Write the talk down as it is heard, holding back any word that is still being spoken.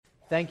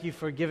Thank you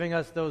for giving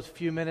us those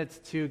few minutes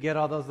to get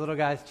all those little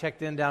guys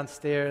checked in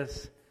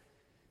downstairs.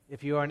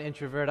 If you are an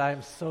introvert, I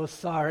am so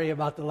sorry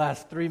about the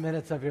last 3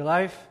 minutes of your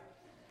life.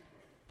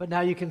 But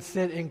now you can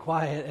sit in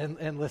quiet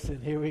and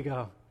listen. Here we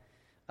go.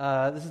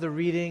 This is the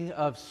reading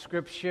of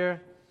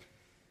Scripture.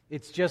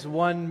 It's just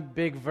one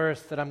big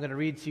verse that I'm going to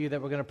read to you that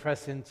we're going to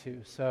press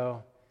into.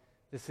 So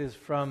this is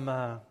from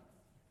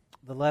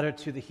the letter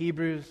to the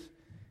Hebrews.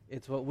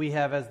 It's what we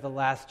have as the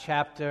last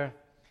chapter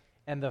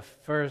and the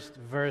first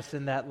verse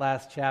in that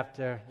last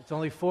chapter. It's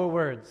only 4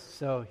 words,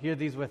 so hear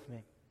these with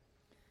me.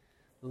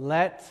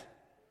 Let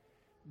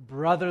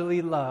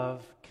brotherly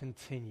love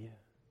continue.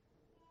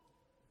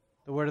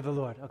 The word of the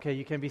Lord. Okay,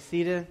 you can be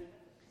seated.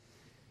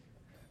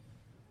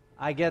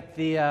 I get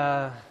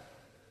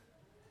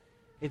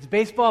it's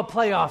baseball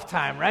playoff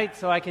time, right?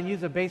 So I can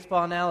use a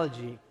baseball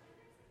analogy.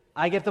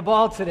 I get the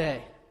ball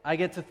today. I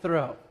get to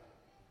throw.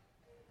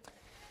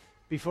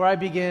 Before I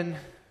begin,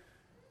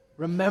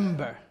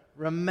 remember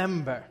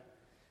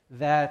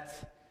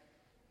that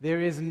there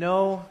is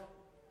no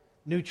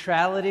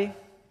neutrality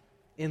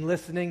in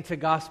listening to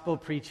gospel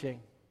preaching.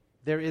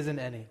 There isn't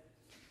any.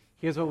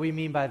 Here's what we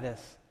mean by this.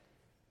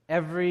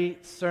 Every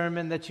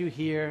sermon that you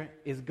hear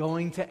is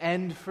going to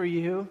end for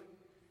you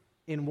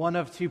in one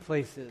of 2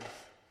 places.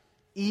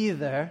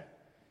 Either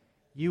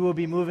you will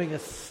be moving a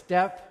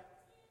step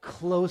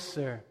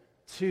closer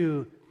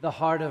to the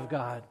heart of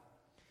God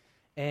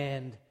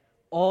and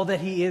all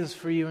that He is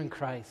for you in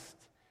Christ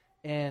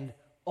and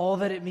all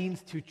that it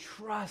means to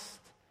trust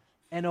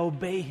and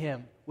obey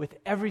Him with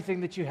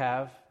everything that you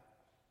have,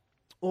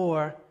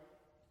 or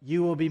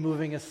you will be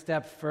moving a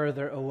step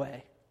further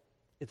away.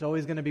 It's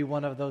always going to be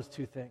one of those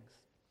 2 things.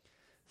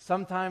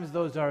 Sometimes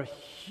those are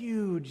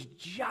huge,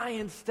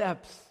 giant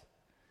steps.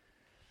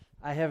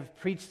 I have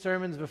preached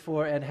sermons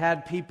before and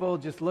had people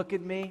just look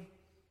at me,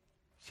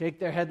 shake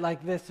their head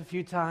like this a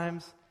few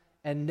times,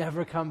 and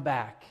never come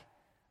back.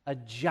 A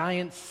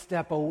giant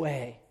step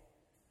away.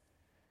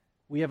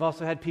 We have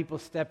also had people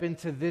step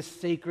into this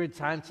sacred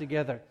time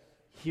together,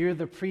 hear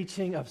the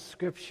preaching of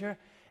Scripture,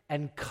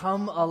 and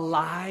come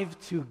alive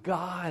to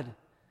God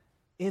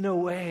in a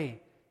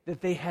way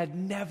that they had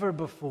never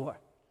before.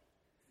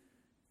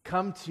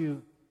 Come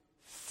to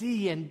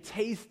see and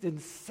taste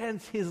and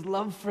sense His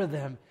love for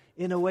them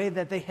in a way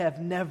that they have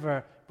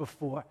never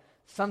before.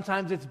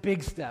 Sometimes it's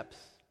big steps.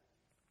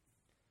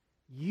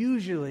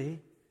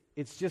 Usually,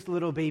 it's just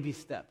little baby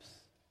steps.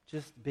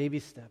 Just baby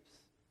steps.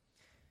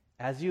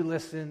 As you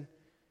listen,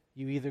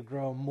 you either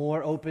grow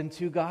more open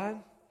to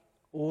God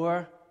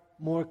or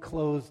more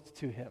closed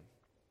to Him.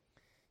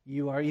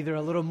 You are either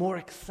a little more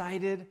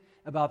excited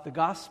about the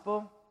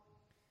gospel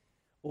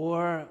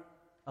or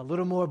a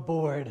little more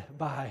bored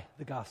by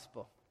the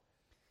gospel.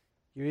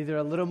 You're either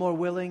a little more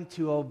willing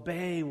to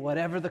obey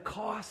whatever the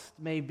cost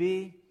may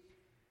be,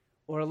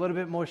 or a little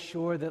bit more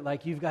sure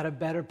that you've got a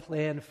better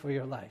plan for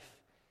your life.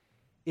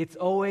 It's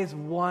always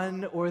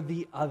one or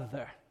the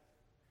other.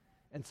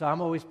 And so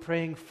I'm always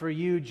praying for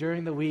you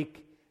during the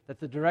week that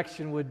the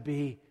direction would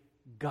be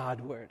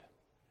Godward.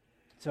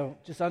 So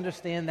just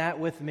understand that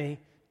with me.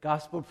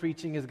 Gospel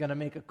preaching is going to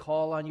make a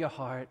call on your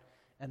heart.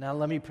 And now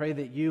let me pray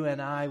that you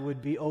and I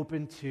would be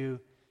open to,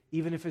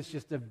 even if it's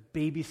just a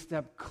baby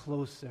step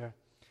closer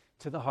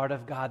to the heart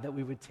of God, that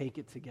we would take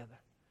it together.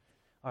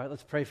 All right,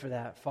 let's pray for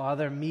that.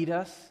 Father, meet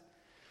us.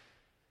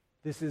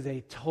 This is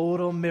a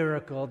total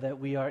miracle that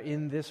we are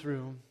in this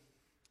room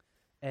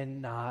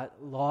and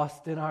not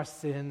lost in our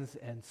sins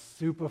and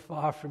super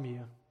far from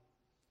you.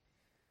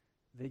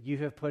 That you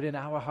have put in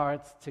our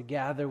hearts to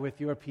gather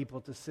with your people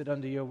to sit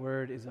under your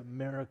word is a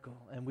miracle,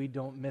 and we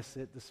don't miss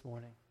it this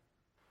morning.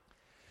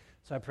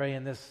 So I pray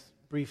in this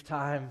brief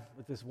time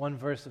with this one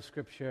verse of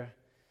Scripture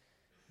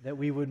that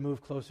we would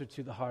move closer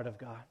to the heart of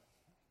God.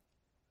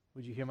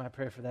 Would you hear my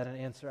prayer for that and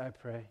answer? I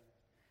pray.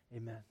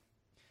 Amen.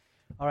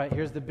 All right,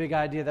 here's the big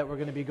idea that we're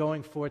going to be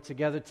going for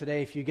together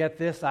today. If you get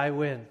this, I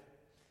win.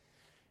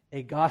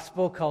 A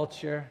gospel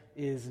culture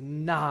is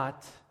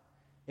not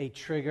a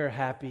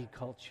trigger-happy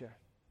culture.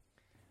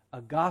 A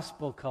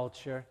gospel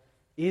culture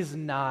is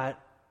not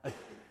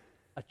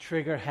a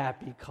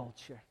trigger-happy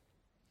culture.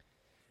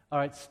 All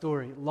right,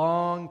 story.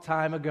 Long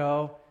time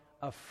ago,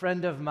 a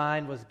friend of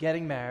mine was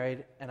getting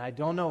married, and I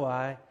don't know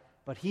why,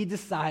 but he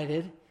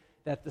decided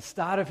that the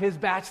start of his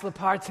bachelor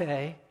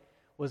party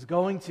was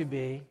going to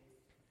be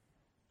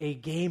a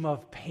game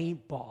of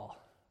paintball.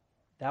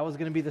 That was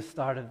going to be the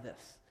start of this.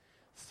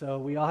 So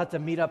we all had to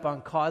meet up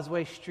on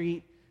Causeway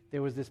Street.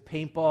 There was this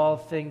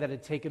paintball thing that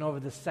had taken over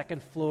the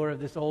 2nd floor of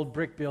this old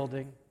brick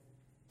building,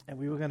 and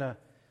we were going to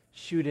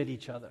shoot at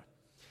each other.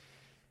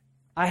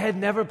 I had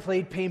never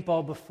played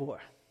paintball before.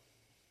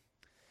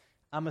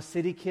 I'm a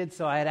city kid,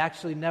 so I had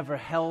actually never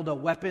held a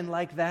weapon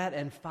like that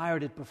and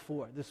fired it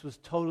before. This was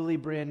totally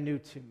brand new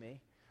to me.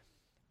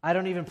 I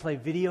don't even play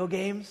video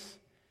games,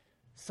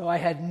 so I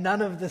had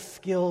none of the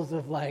skills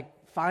of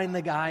find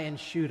the guy and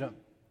shoot him.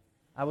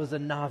 I was a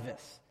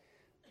novice,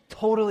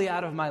 totally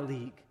out of my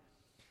league.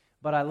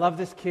 But I love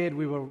this kid.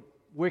 We were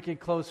wicked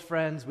close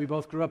friends. We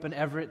both grew up in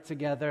Everett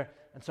together.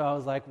 And so I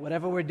was like,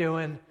 whatever we're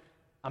doing,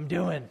 I'm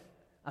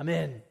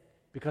in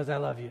because I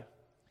love you.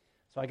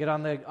 So I get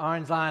on the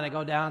orange line, I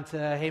go down to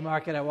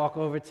Haymarket, I walk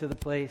over to the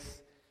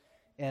place,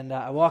 and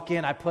I walk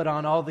in, I put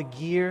on all the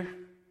gear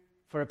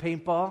for a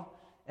paintball,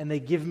 and they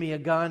give me a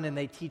gun and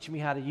they teach me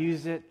how to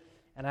use it,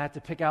 and I have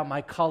to pick out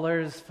my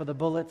colors for the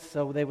bullets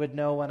so they would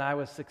know when I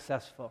was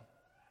successful.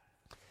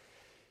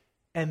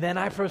 And then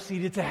I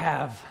proceeded to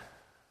have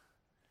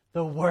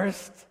the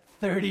worst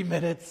 30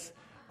 minutes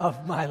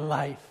of my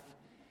life.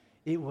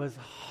 It was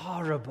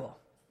horrible.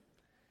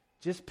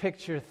 Just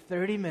picture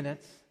 30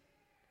 minutes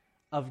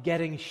of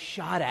getting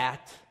shot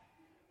at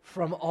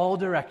from all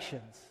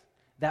directions.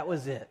 That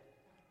was it.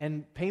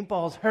 And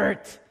paintballs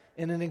hurt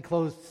in an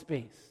enclosed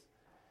space.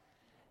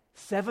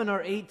 7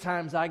 or 8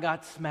 times I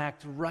got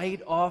smacked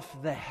right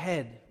off the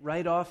head,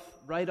 right off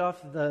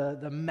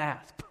the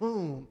mask.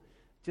 Boom.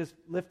 Just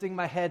lifting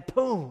my head.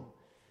 Boom.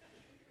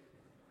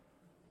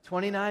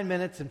 29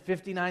 minutes and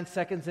 59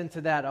 seconds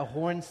into that, a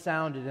horn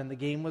sounded and the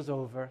game was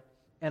over.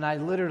 And I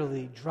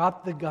literally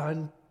dropped the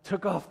gun,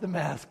 took off the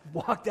mask,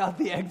 walked out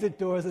the exit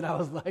doors, and I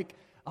was like,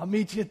 I'll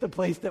meet you at the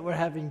place that we're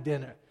having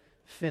dinner.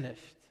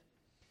 Finished.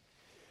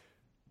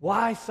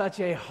 Why such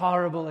a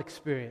horrible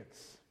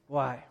experience?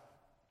 Why?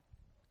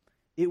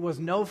 It was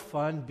no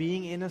fun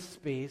being in a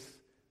space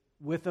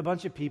with a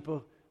bunch of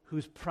people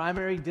whose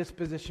primary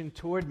disposition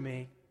toward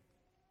me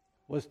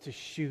was to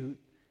shoot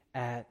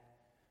at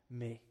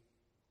me.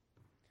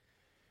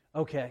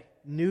 Okay,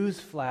 news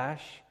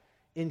flash,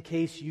 in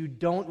case you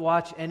don't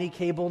watch any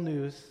cable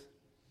news,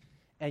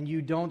 and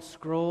you don't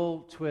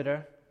scroll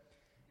Twitter,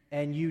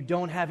 and you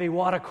don't have a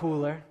water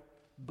cooler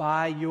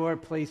by your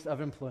place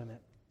of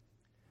employment.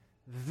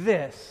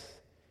 This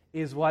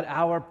is what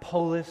our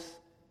polis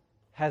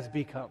has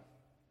become.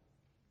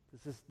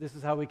 This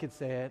is how we could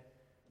say it.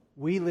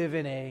 We live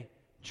in a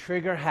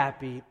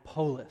trigger-happy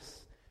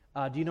polis.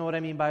 Do you know what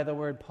I mean by the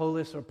word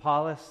polis or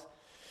polis?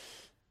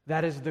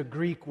 That is the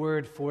Greek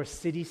word for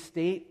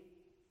city-state,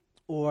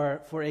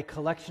 or for a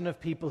collection of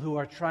people who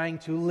are trying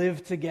to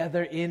live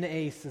together in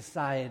a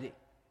society.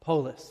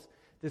 Polis.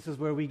 This is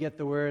where we get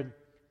the word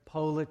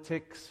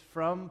politics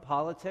from,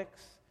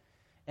 politics.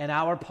 And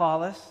our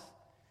polis,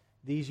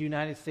 these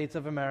United States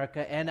of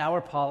America, and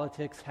our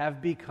politics have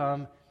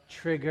become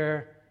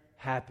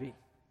trigger-happy.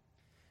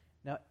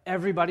 Now,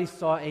 everybody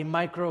saw a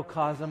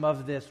microcosm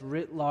of this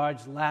writ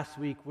large last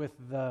week with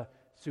the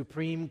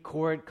Supreme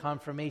Court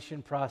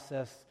confirmation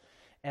process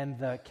and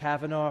the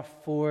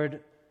Kavanaugh-Ford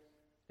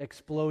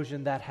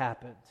explosion that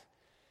happened.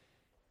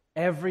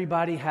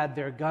 Everybody had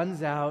their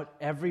guns out.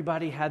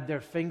 Everybody had their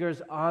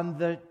fingers on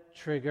the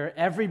trigger.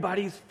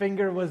 Everybody's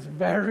finger was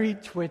very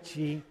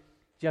twitchy,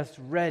 just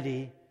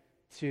ready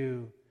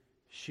to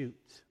shoot.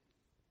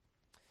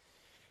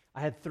 I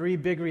had 3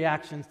 big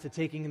reactions to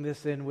taking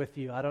this in with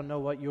you. I don't know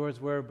what yours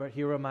were, but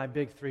here are my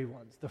big 3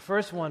 ones. The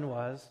first one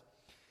was,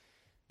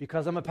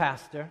 because I'm a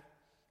pastor,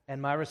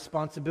 and my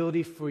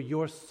responsibility for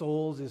your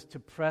souls is to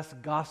press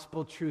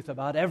gospel truth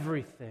about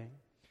everything,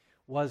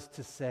 was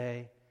to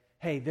say,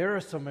 hey, there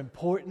are some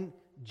important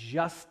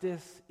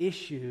justice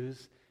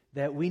issues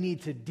that we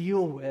need to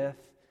deal with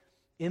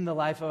in the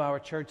life of our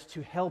church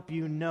to help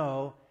you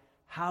know,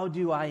 how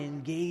do I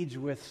engage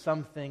with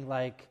something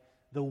like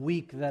the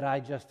week that I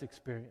just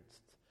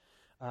experienced.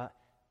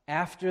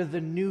 After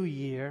the new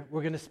year,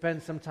 we're going to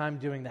spend some time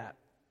doing that.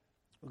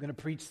 We're going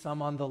to preach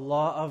some on the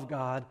law of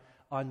God,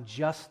 on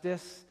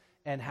justice,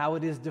 and how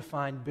it is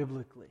defined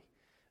biblically.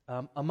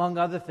 Among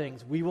other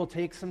things, we will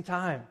take some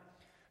time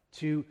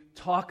to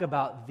talk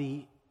about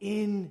the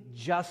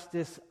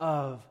injustice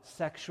of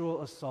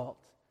sexual assault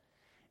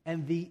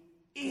and the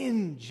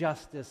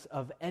injustice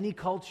of any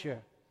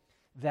culture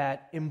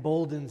that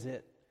emboldens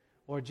it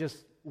or just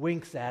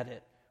winks at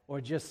it or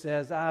just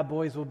says,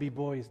 boys will be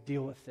boys,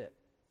 deal with it.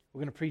 We're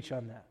going to preach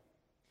on that.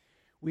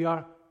 We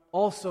are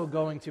also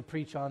going to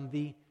preach on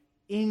the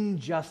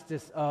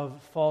injustice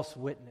of false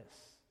witness.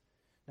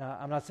 Now,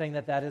 I'm not saying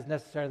that that is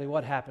necessarily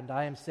what happened.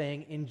 I am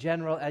saying, in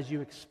general, as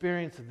you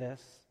experience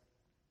this,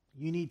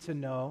 you need to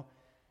know,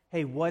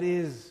 hey, what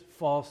is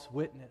false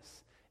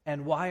witness?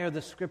 And why are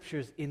the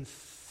scriptures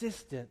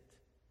insistent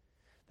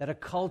that a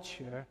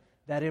culture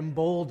that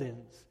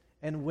emboldens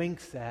and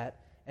winks at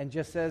and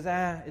just says,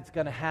 it's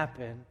going to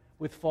happen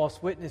with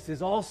false witness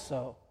is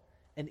also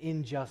an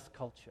unjust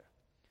culture?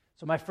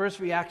 So my first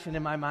reaction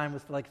in my mind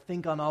was to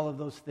think on all of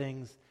those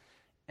things,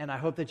 and I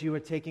hope that you are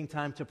taking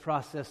time to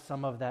process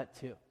some of that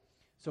too.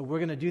 So we're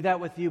going to do that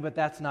with you, but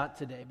that's not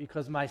today,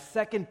 because my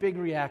second big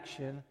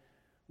reaction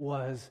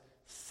was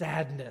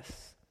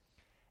sadness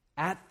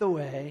at the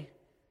way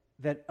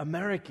that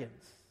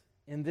Americans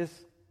in this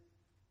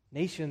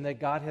nation that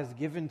God has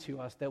given to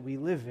us, that we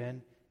live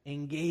in,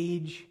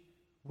 engage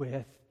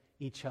with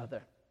each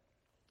other.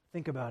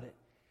 Think about it.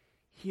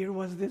 Here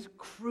was this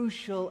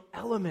crucial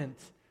element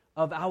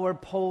of our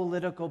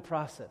political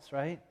process,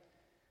 right?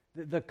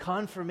 The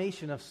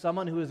confirmation of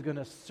someone who is going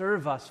to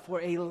serve us for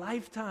a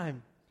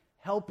lifetime,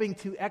 helping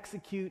to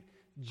execute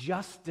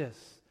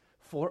justice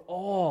for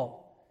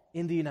all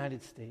in the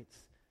United States.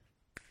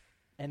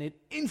 And it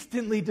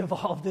instantly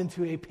devolved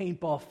into a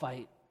paintball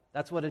fight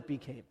That's what it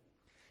became.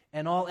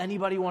 And all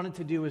anybody wanted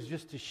to do was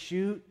just to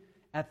shoot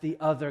at the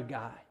other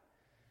guy.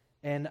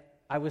 And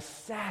I was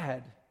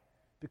sad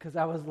because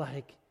I was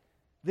like,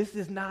 this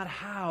is not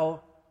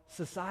how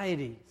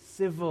society,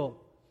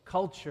 civil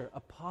culture, a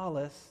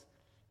polis,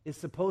 is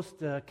supposed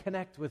to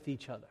connect with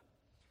each other.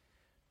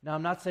 Now,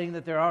 I'm not saying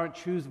that there aren't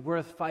truths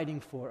worth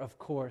fighting for, of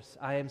course.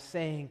 I am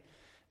saying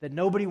that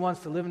nobody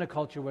wants to live in a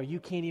culture where you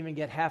can't even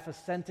get half a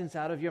sentence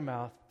out of your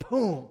mouth,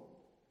 boom,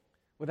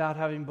 without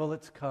having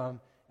bullets come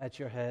at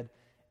your head.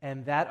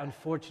 And that,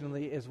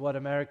 unfortunately, is what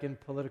American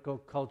political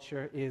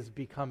culture is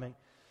becoming.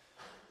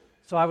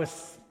 So I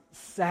was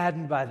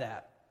saddened by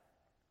that.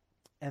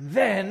 And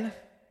then,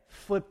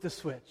 flipped the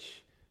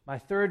switch. My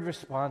third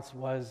response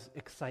was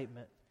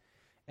excitement.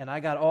 And I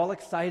got all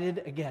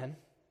excited again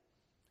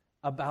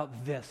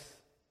about this,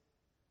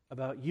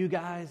 about you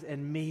guys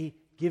and me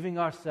giving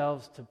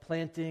ourselves to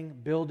planting,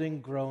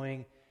 building,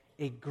 growing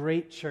a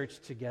great church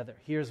together.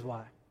 Here's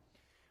why.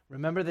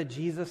 Remember that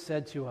Jesus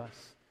said to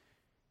us,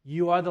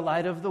 "You are the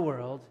light of the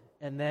world,"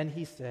 and then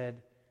he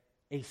said,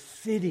 "a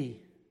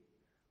city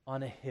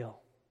on a hill."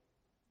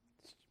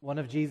 It's one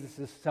of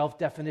Jesus'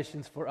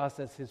 self-definitions for us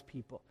as his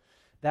people.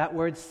 That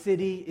word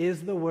city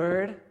is the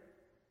word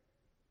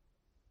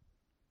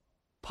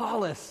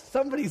polis.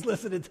 Somebody's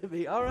listening to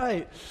me. All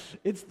right.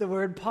 It's the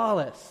word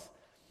polis.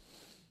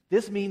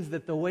 This means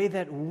that the way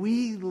that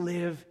we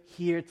live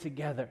here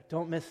together,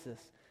 don't miss this,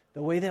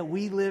 the way that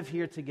we live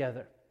here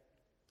together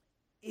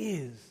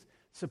is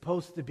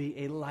supposed to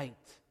be a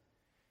light,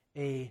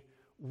 a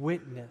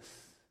witness,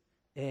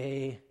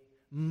 a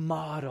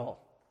model,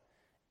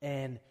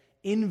 an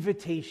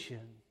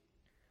invitation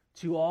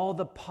to all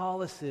the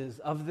polises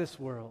of this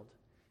world,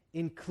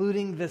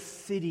 including the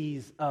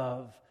cities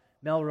of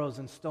Melrose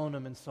and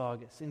Stoneham and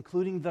Saugus,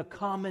 including the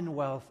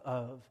Commonwealth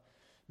of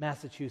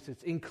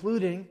Massachusetts,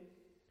 including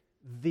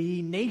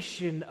the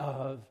nation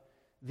of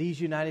these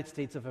United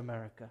States of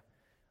America,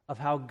 of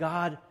how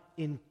God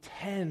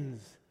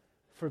intends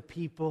for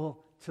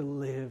people to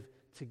live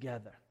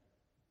together.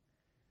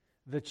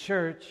 The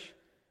church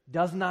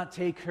does not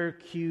take her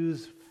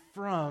cues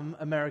from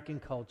American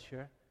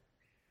culture.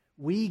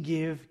 We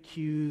give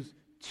cues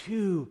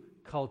to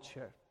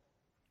culture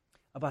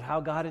about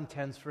how God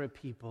intends for a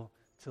people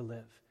to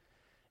live.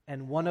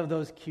 And one of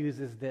those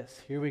cues is this.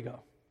 Here we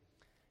go.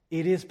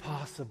 It is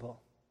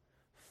possible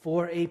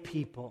for a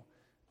people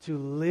to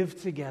live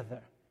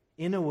together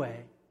in a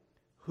way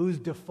whose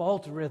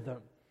default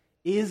rhythm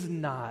is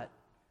not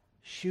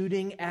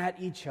shooting at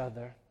each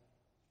other,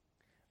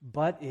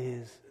 but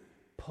is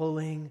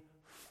pulling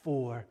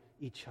for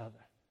each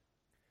other.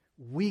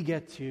 We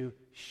get to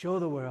show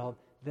the world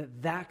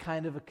that that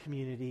kind of a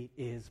community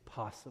is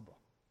possible.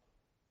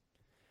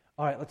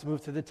 All right, let's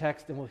move to the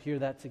text and we'll hear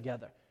that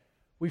together.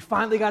 We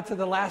finally got to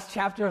the last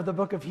chapter of the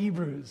book of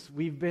Hebrews.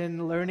 We've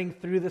been learning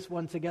through this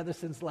one together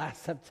since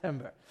last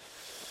September.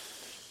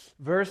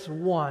 Verse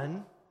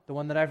 1, the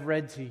one that I've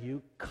read to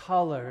you,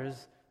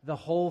 colors the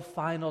whole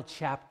final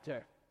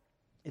chapter.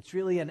 It's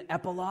really an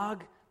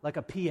epilogue, like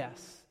a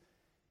PS.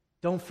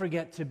 Don't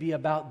forget to be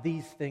about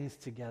these things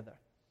together.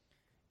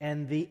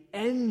 And the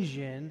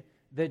engine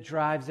that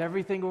drives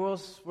everything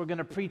else we're going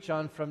to preach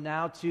on from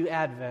now to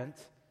Advent,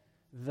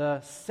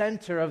 the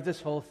center of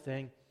this whole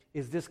thing,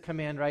 is this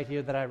command right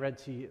here that I read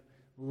to you.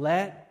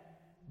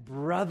 Let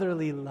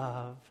brotherly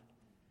love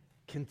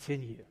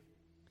continue.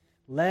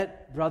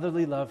 Let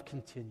brotherly love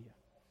continue.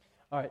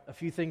 All right, a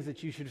few things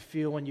that you should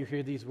feel when you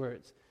hear these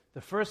words.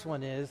 The first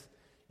one is,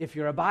 if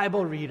you're a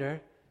Bible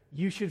reader,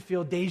 you should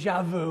feel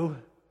deja vu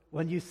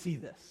when you see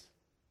this.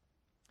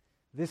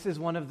 This is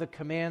one of the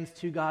commands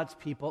to God's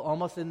people,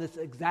 almost in this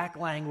exact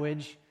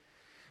language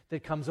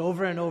that comes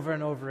over and over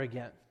and over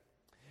again.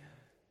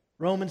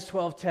 Romans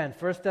 12:10,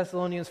 1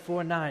 Thessalonians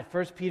 4:9,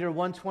 1 Peter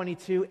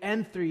 1:22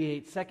 and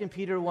 3:8, 2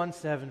 Peter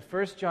 1:7,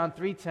 1 John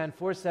 3:10,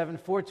 4:7,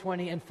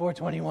 4:20, and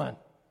 4:21.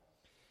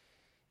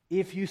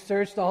 If you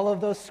searched all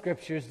of those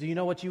scriptures, do you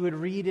know what you would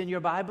read in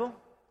your Bible?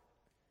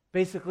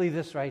 Basically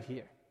this right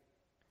here.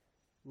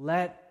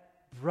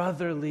 Let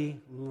brotherly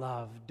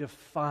love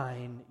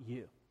define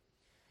you.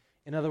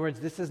 In other words,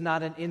 this is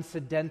not an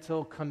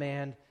incidental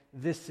command.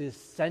 This is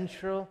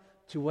central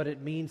to what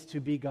it means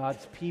to be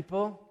God's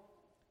people.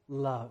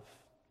 Love.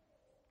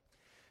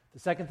 The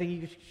second thing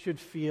you should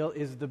feel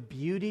is the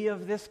beauty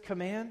of this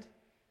command,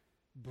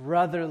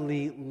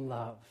 brotherly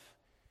love.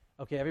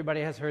 Okay,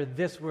 everybody has heard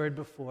this word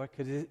before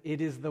because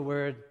it is the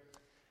word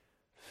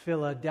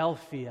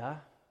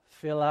Philadelphia.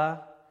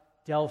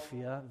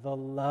 Philadelphia, the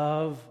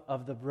love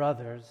of the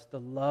brothers, the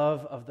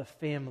love of the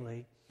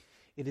family.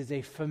 It is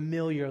a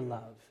familiar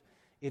love.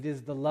 It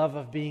is the love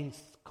of being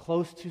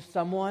close to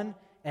someone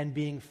and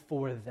being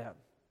for them.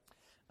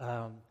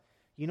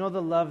 You know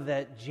the love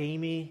that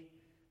Jamie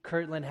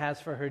Kirtland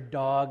has for her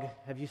dog?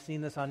 Have you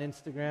seen this on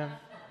Instagram?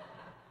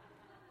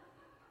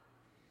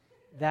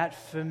 That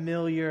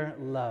familiar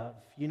love.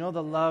 You know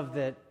the love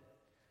that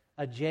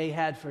Jay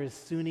had for his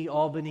SUNY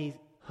Albany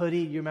hoodie?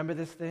 You remember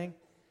this thing?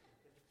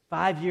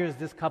 5 years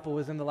this couple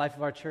was in the life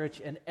of our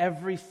church, and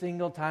every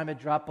single time it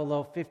dropped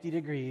below 50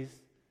 degrees,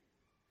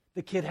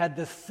 The kid had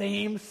the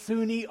same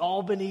SUNY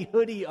Albany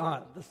hoodie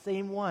on, the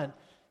same one.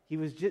 He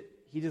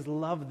just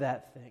loved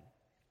that thing.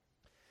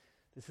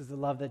 This is the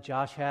love that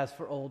Josh has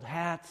for old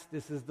hats.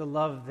 This is the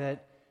love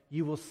that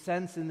you will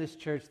sense in this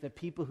church, that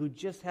people who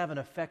just have an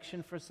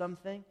affection for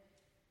something,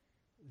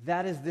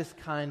 that is this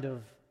kind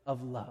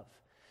of love.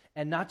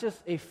 And not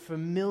just a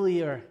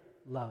familiar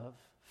love,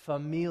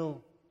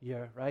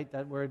 familiar, right?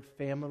 That word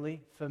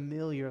family,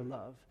 familiar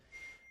love.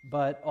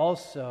 But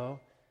also,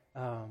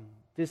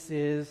 this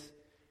is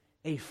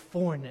a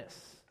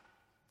forness.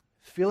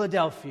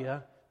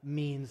 Philadelphia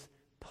means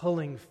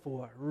pulling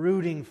for,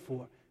 rooting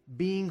for,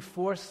 being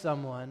for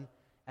someone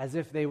as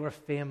if they were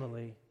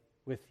family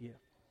with you.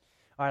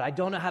 All right, I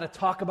don't know how to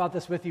talk about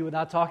this with you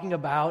without talking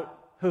about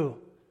who?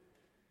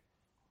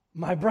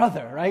 My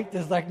brother, right?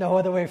 There's like no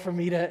other way for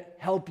me to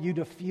help you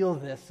to feel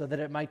this so that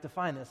it might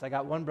define this. I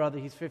got one brother,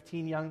 he's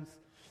 15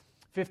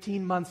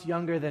 months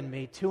younger than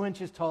me, 2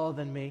 inches taller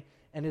than me,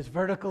 and his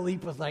vertical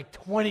leap was like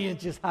 20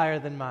 inches higher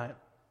than mine.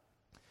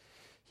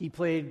 He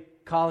played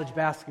college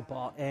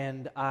basketball,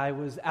 and I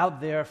was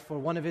out there for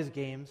one of his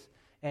games,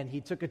 and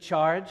he took a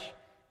charge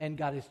and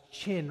got his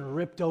chin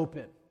ripped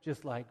open,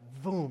 just like,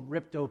 boom,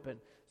 ripped open.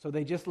 So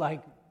they just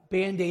like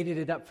Band-Aided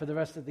it up for the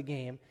rest of the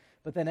game.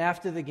 But then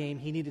after the game,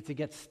 he needed to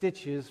get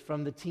stitches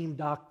from the team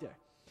doctor.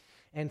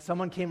 And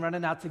someone came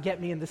running out to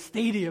get me in the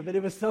stadium, and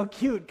it was so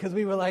cute because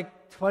we were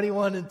like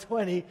 21 and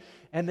 20,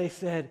 and they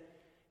said,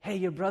 "Hey,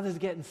 your brother's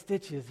getting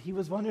stitches. He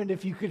was wondering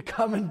if you could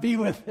come and be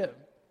with him."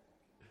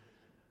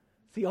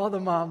 See, all the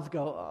moms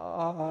go,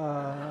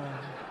 "Ah."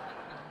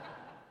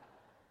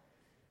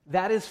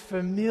 That is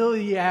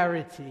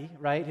familiarity,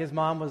 right? His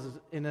mom was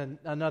in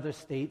another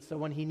state, so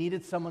when he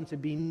needed someone to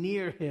be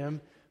near him,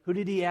 who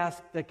did he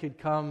ask that could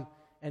come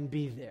and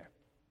be there?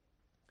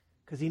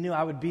 Because he knew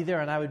I would be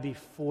there and I would be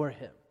for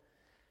him.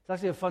 It's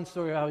actually a fun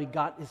story how he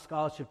got his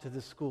scholarship to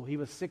this school. He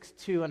was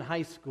 6'2" in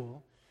high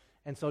school,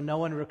 and so no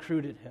one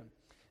recruited him.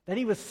 Then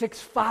he was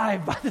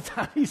 6'5" by the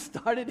time he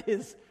started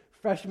his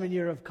freshman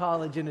year of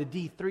college in a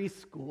D3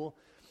 school,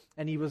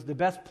 and he was the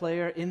best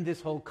player in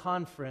this whole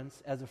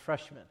conference as a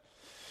freshman.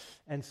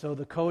 And so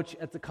the coach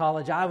at the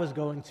college I was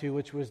going to,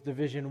 which was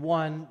Division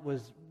I,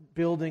 was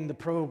building the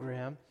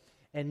program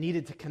and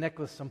needed to connect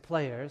with some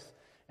players.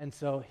 And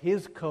so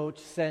his coach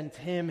sent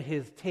him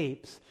his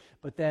tapes,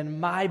 but then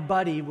my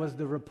buddy was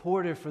the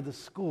reporter for the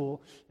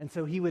school, and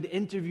so he would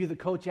interview the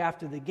coach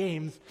after the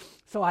games.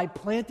 So I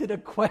planted a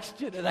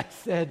question, and I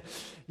said,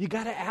 "You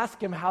got to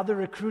ask him how the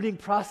recruiting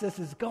process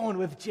is going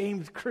with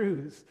James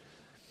Cruz."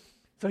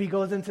 So he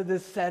goes into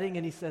this setting,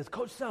 and he says,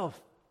 "Coach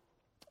Self,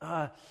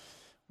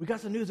 we got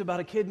some news about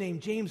a kid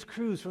named James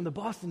Cruz from the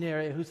Boston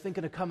area who's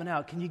thinking of coming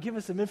out. Can you give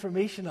us some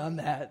information on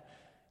that?"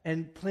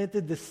 And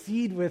planted the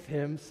seed with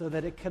him so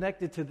that it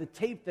connected to the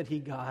tape that he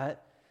got,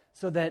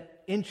 so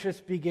that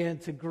interest began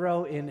to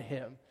grow in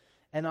him.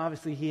 And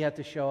obviously he had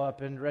to show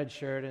up in red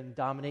shirt and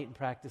dominate in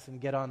practice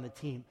and get on the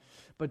team.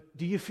 But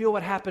do you feel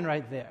what happened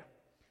right there?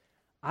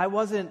 I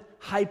wasn't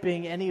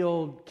hyping any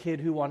old kid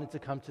who wanted to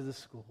come to the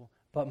school,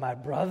 but my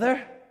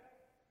brother,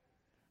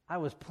 I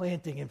was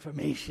planting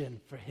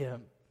information for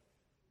him,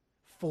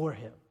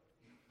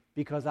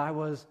 because I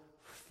was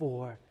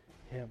for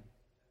him.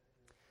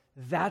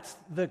 That's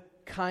the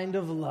kind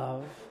of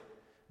love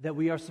that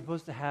we are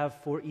supposed to have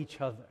for each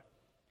other.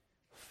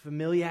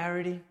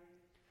 Familiarity,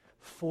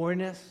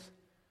 forness.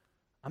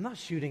 I'm not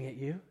shooting at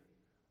you.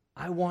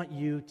 I want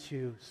you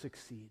to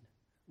succeed.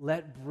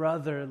 Let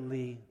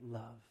brotherly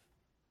love.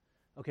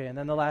 Okay, and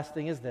then the last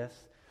thing is this.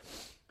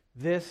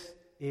 This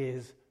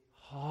is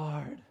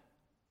hard.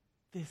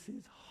 This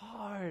is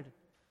hard.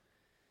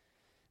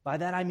 By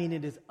that I mean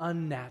it is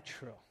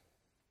unnatural.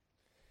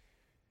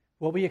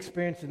 What we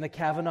experienced in the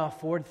Kavanaugh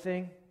Ford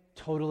thing,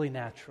 totally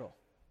natural.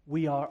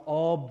 We are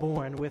all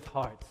born with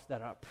hearts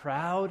that are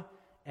proud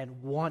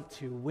and want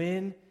to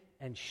win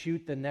and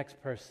shoot the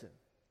next person.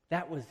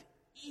 That was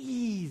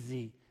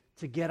easy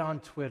to get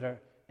on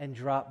Twitter and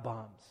drop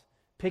bombs.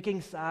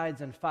 Picking sides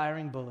and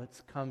firing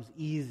bullets comes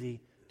easy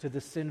to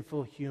the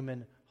sinful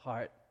human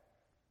heart.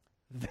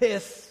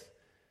 This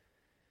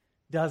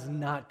does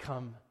not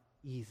come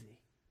easy.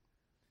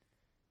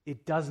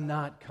 It does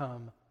not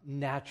come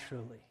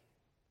naturally.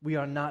 We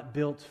are not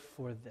built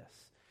for this.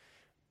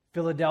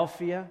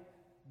 Philadelphia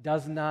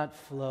does not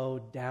flow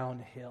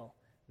downhill.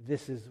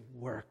 This is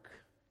work.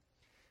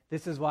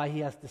 This is why he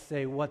has to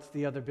say, what's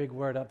the other big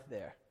word up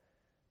there?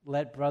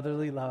 Let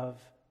brotherly love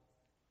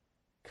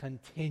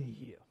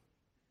continue.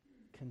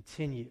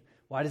 Continue.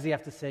 Why does he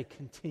have to say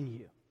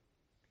continue?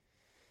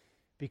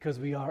 Because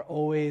we are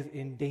always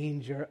in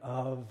danger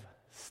of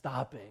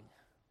stopping,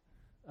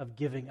 of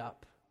giving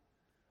up,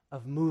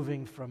 of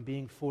moving from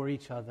being for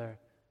each other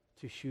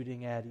to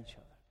shooting at each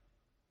other.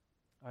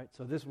 All right,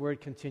 so this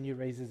word continue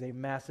raises a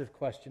massive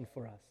question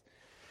for us.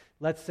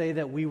 Let's say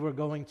that we were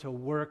going to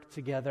work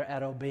together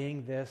at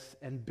obeying this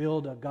and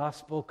build a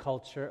gospel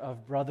culture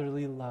of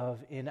brotherly love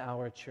in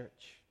our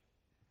church.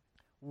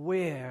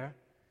 Where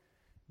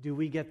do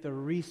we get the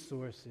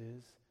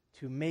resources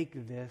to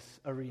make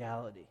this a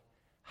reality?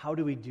 How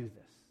do we do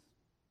this?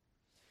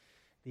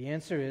 The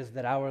answer is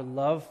that our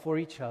love for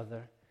each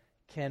other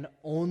can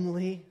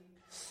only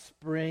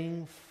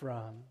spring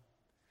from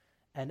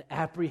an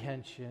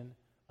apprehension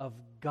of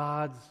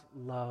God's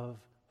love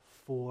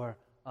for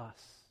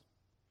us.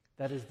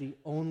 That is the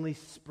only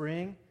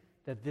spring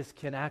that this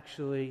can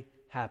actually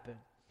happen.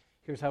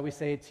 Here's how we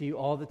say it to you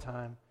all the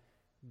time.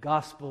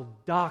 Gospel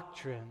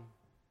doctrine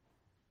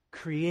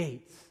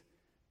creates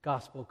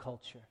gospel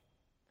culture.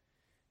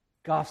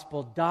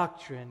 Gospel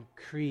doctrine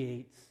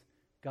creates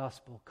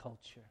gospel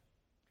culture.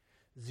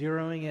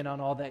 Zeroing in on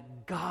all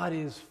that God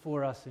is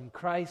for us in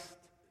Christ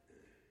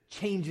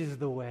changes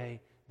the way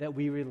that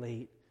we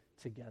relate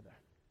together.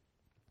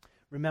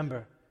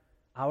 Remember,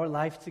 our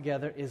life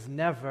together is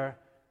never,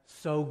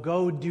 so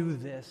go do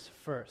this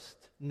first.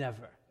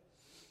 Never.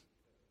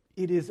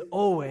 It is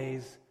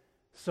always,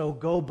 so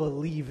go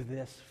believe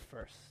this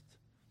first.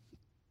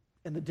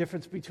 And the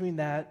difference between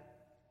that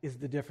is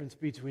the difference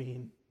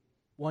between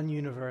one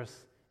universe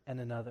and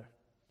another.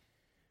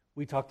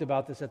 We talked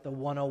about this at the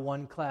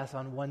 101 class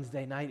on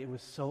Wednesday night. It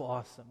was so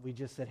awesome. We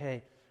just said,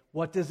 hey,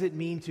 what does it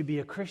mean to be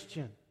a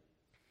Christian?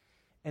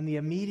 And the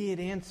immediate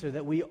answer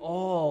that we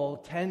all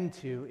tend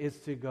to is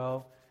to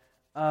go,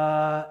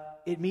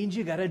 it means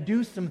you got to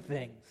do some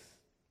things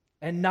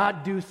and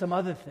not do some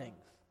other things.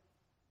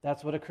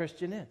 That's what a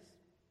Christian is.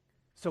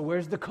 So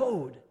where's the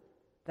code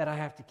that I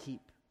have to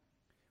keep?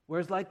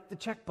 Where's like the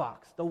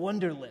checkbox, the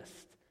wonder list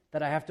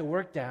that I have to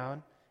work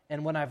down?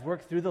 And when I've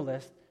worked through the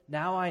list,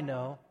 now I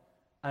know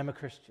I'm a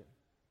Christian.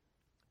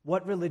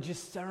 What religious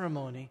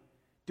ceremony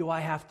do I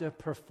have to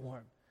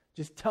perform?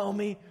 Just tell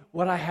me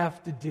what I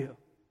have to do.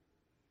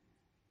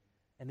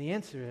 And the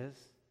answer is,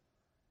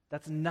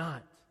 that's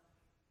not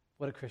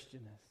what a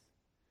Christian is.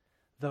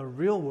 The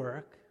real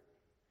work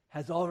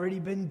has already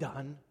been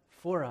done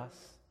for us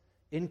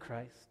in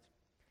Christ,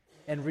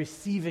 and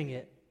receiving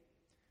it,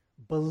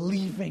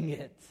 believing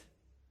it,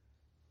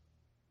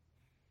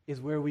 is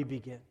where we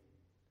begin.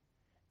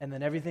 And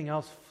then everything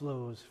else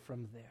flows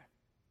from there.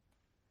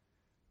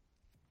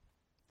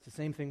 It's the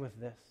same thing with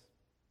this.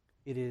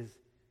 It is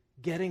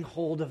getting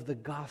hold of the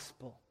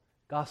gospel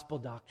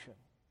doctrine,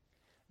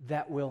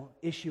 that will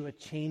issue a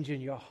change in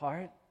your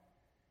heart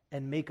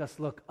and make us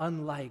look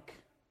unlike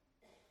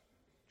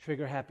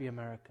Trigger Happy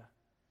America,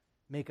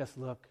 make us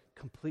look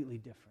completely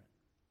different.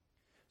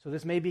 So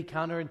this may be a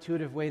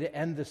counterintuitive way to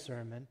end the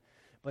sermon,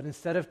 but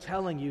instead of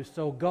telling you,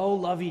 so go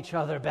love each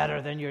other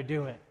better than you're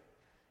doing,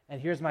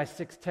 and here's my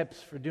 6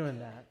 tips for doing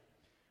that,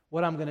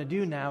 what I'm going to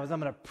do now is I'm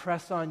going to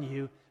press on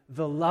you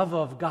the love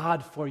of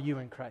God for you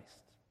in Christ.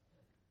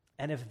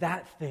 And if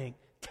that thing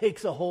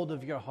takes a hold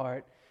of your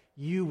heart,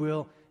 you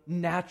will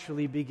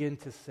naturally begin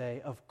to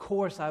say, of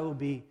course I will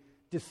be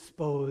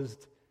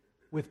disposed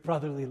with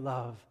brotherly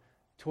love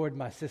toward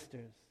my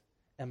sisters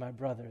and my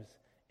brothers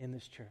in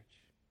this church.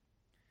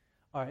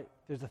 All right,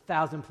 there's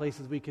 1,000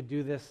 places we could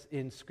do this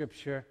in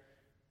Scripture.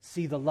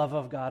 See the love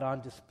of God on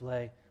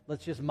display.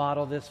 Let's just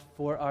model this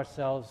for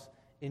ourselves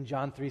in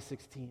John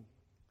 3:16.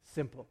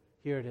 Simple.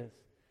 Here it is.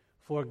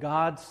 For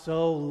God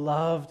so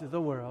loved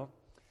the world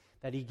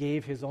that he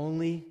gave his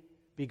only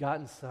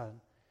begotten Son,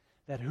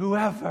 that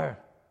whoever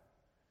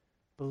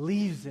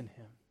believes in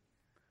him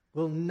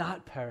will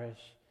not perish,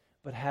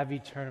 but have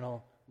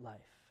eternal life.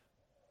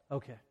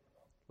 Okay,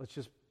 let's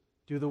just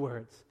do the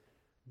words.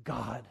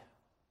 God.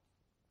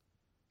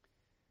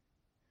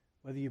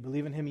 Whether you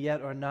believe in him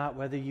yet or not,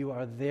 whether you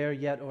are there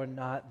yet or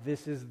not,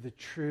 this is the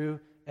true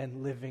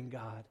and living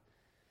God.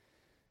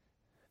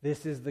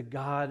 This is the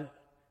God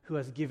who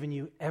has given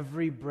you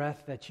every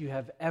breath that you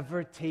have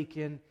ever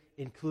taken,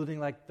 including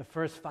like the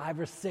first 5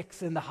 or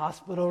 6 in the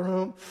hospital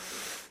room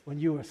when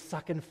you were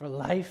sucking for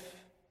life,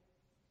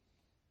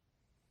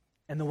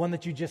 and the one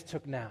that you just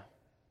took now.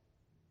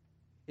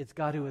 It's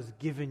God who has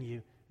given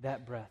you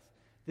that breath.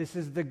 This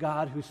is the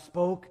God who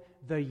spoke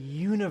the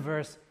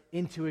universe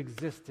into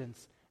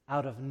existence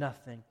out of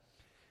nothing.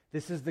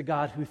 This is the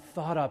God who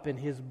thought up in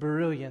his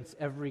brilliance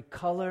every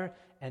color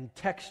and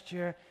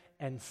texture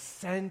and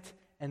scent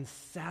and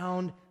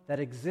sound that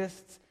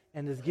exists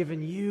and has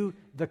given you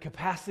the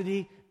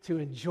capacity to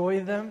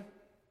enjoy them.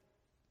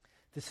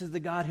 This is the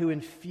God who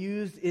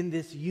infused in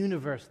this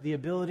universe the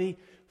ability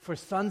for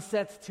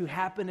sunsets to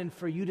happen and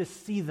for you to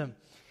see them,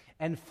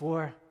 and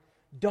for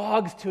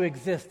dogs to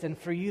exist and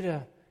for you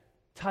to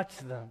touch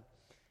them,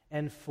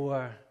 and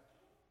for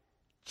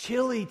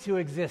chili to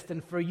exist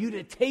and for you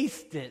to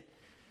taste it,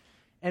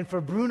 and for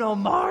Bruno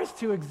Mars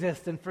to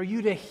exist and for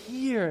you to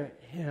hear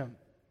him.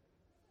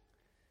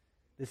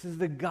 This is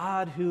the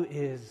God who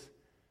is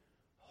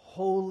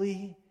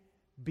holy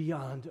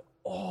beyond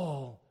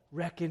all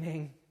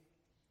reckoning,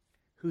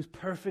 whose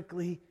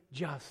perfectly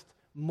just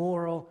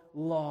moral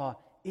law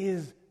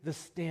is the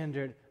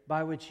standard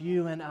by which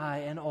you and I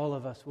and all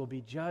of us will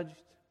be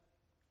judged.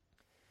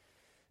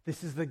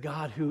 This is the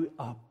God who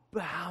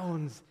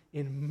abounds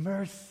in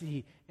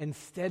mercy and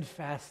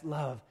steadfast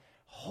love,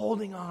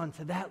 holding on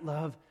to that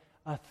love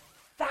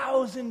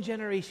 1,000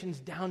 generations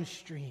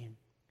downstream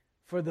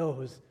for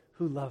those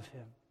who love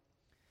him.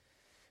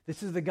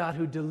 This is the God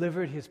who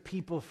delivered his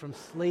people from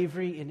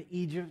slavery in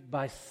Egypt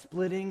by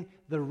splitting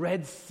the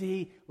Red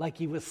Sea like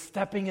he was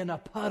stepping in a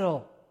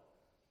puddle.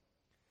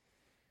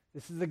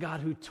 This is the God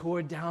who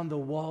tore down the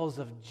walls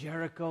of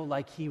Jericho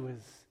like he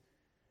was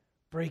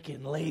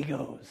breaking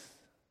Legos.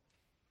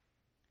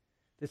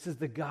 This is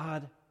the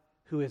God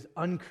who is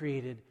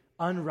uncreated,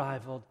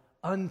 unrivaled,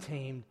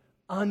 untamed,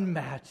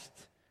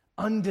 unmatched,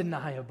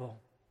 undeniable,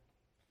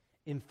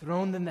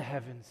 enthroned in the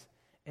heavens,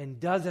 and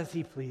does as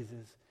he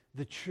pleases,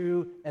 the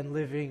true and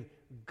living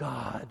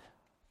God.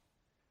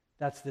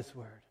 That's this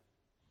word.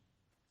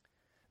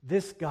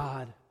 This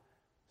God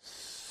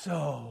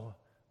so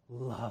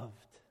loved.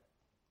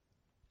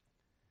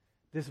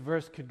 This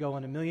verse could go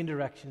in a million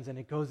directions, and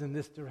it goes in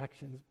this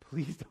direction.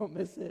 Please don't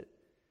miss it.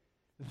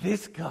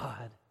 This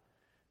God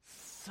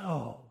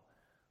so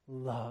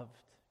loved.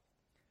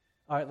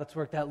 All right, let's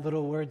work that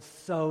little word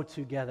 "so"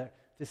 together.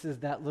 This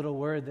is that little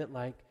word that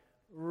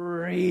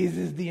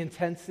raises the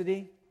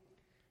intensity.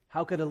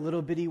 How could a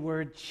little bitty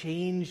word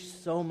change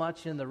so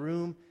much in the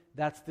room?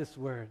 That's this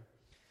word.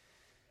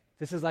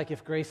 This is like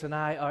if Grace and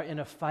I are in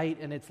a fight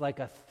and it's like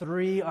a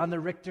 3 on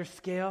the Richter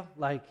scale,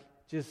 like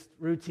just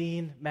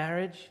routine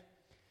marriage.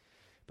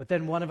 But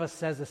then one of us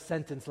says a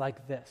sentence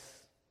like this: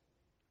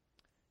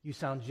 "You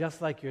sound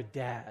just like your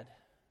dad,"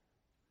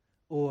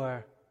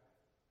 or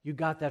 "You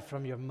got that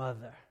from your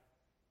mother."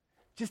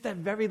 Just that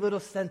very little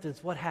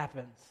sentence, what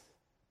happens?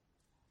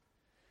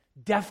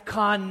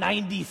 DEFCON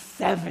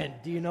 97.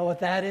 Do you know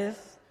what that is?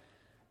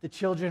 The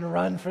children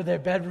run for their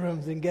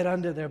bedrooms and get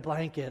under their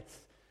blankets.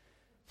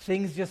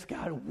 Things just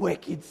got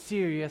wicked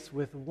serious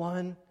with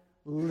one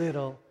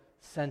little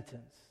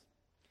sentence.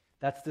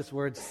 That's this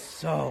word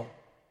 "so."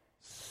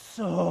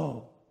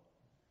 So.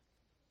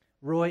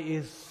 Roy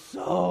is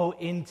so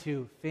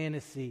into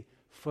fantasy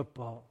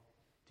football.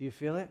 Do you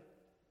feel it?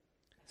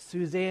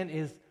 Suzanne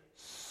is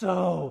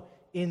so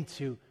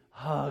into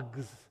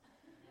hugs.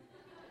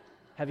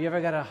 Have you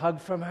ever got a hug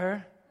from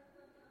her?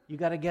 You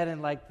got to get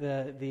in like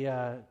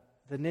the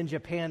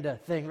Ninja Panda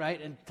thing, right?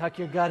 And tuck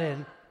your gut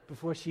in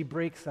before she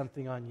breaks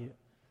something on you.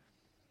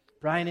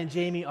 Brian and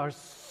Jamie are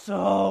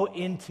so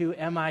into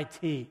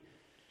MIT.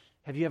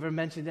 Have you ever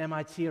mentioned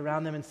MIT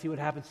around them and see what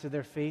happens to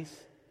their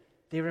face?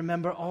 They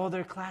remember all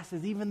their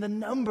classes, even the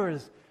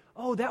numbers.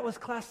 Oh, that was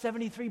class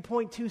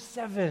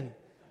 73.27.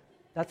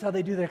 That's how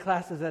they do their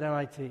classes at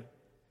MIT.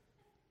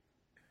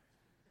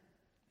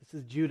 This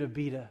is Judah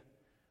Beta.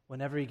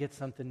 Whenever he gets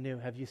something new,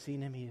 have you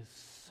seen him? He is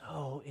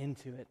so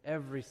into it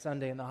every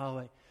Sunday in the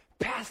hallway.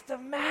 "Pastor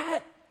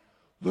Matt,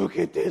 look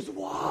at this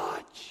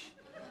watch.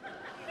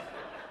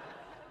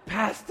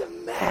 Pastor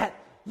Matt,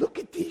 look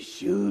at these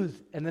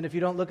shoes." And then if you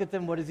don't look at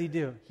them, what does he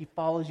do? He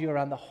follows you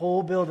around the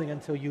whole building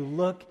until you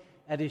look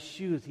at his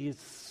shoes. He is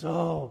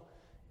so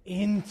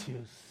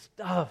into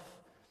stuff.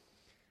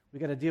 We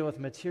got to deal with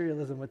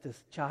materialism with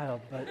this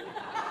child, but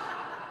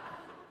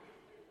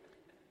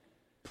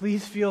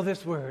please feel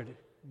this word.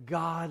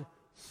 God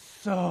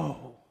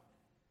so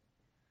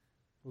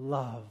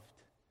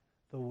loved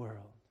the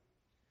world.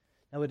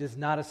 Now, it is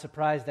not a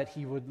surprise that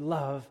he would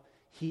love.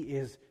 He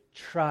is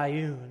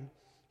triune.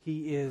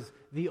 He is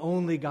the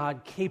only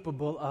God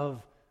capable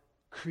of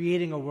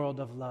creating a world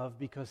of love,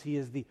 because he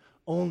is the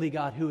only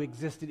God who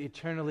existed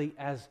eternally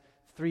as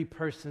 3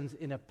 persons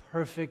in a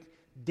perfect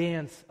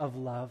dance of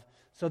love.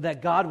 So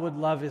that God would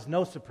love is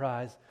no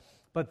surprise,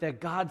 but that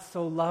God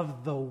so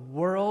loved the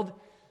world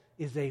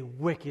is a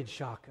wicked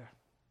shocker.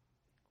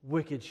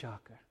 Wicked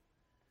shocker.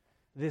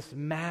 This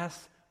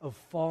mass of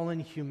fallen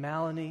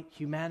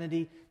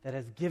humanity that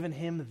has given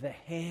him the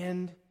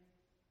hand,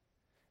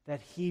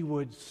 that he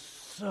would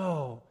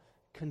so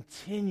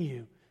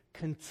continue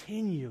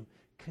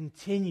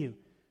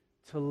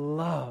to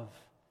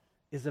love,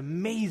 is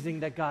amazing.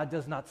 That God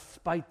does not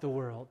spite the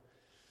world,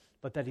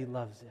 but that he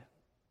loves it.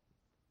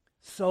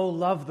 So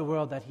loved the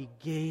world that he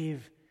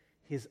gave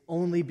his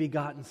only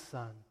begotten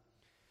Son.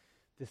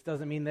 This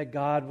doesn't mean that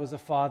God was a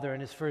father and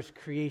his first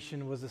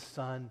creation was a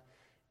son.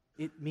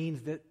 It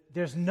means that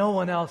there's no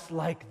one else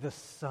like the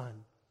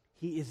Son.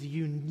 He is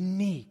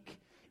unique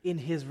in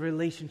his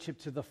relationship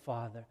to the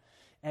Father.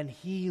 And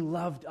he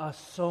loved us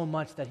so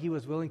much that he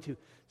was willing to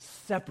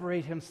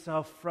separate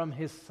himself from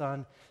his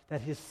Son,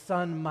 that his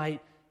Son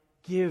might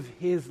give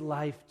his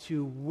life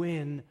to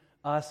win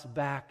us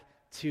back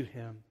to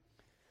him.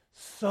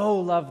 So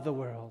loved the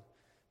world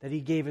that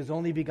he gave his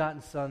only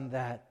begotten Son,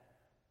 that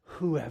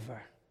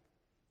whoever,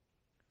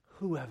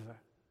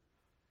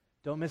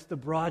 don't miss the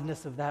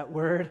broadness of that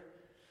word.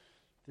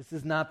 This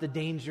is not the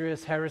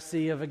dangerous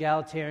heresy of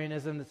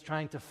egalitarianism that's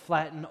trying to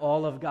flatten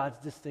all of God's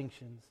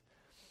distinctions.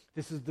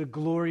 This is the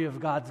glory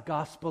of God's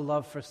gospel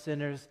love for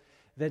sinners,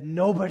 that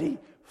nobody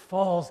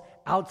falls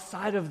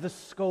outside of the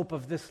scope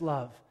of this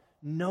love.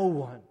 No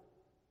one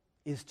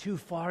is too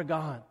far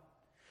gone.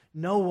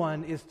 No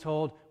one is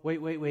told,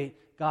 wait,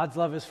 God's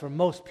love is for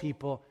most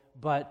people,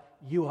 but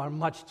you are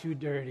much too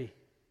dirty.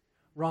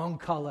 Wrong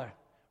color,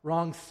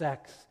 wrong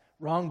sex,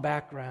 wrong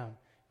background.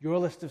 Your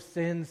list of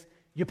sins,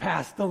 you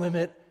passed the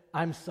limit.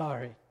 I'm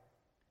sorry.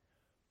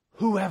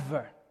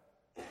 Whoever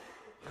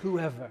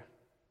whoever.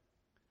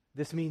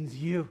 This means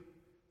you.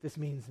 This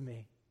means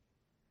me.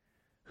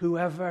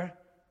 Whoever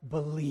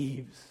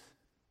believes.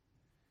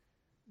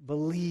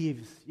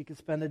 Believes. You can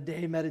spend a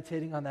day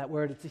meditating on that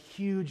word. It's a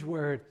huge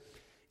word.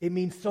 It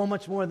means so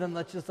much more than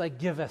let's just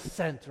give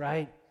assent,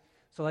 right?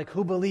 So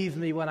who believes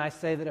me when I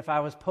say that if I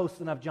was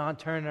posting up John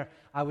Turner,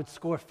 I would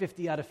score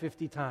 50 out of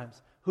 50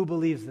 times? Who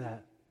believes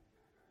that?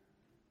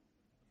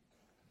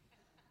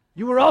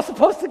 You were all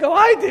supposed to go,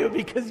 I do,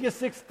 because you're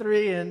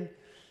 6'3", and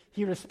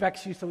he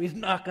respects you, so he's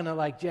not going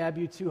to jab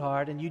you too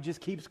hard, and you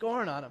just keep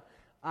scoring on him.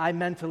 I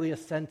mentally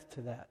assent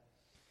to that.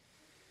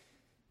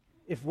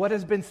 If what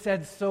has been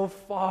said so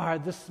far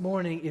this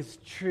morning is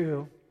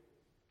true,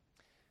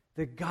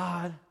 that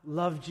God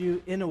loved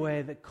you in a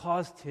way that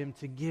caused him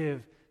to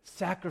give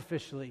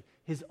sacrificially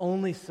his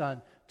only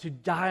son to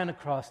die on a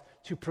cross,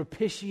 to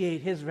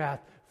propitiate his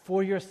wrath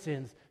for your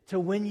sins, to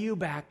win you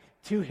back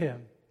to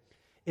him.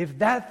 If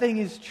that thing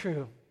is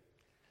true,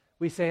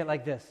 we say it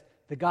like this: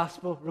 the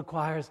gospel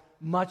requires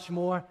much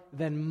more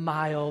than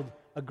mild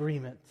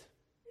agreement.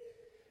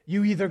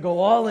 You either go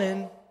all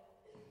in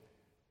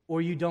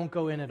or you don't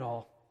go in at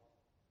all.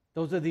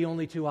 Those are the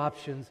only two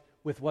options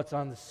with what's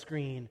on the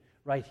screen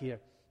right here.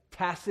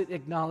 Tacit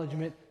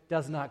acknowledgement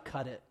does not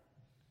cut it.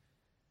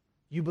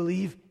 You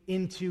believe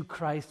into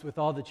Christ with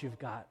all that you've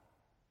got.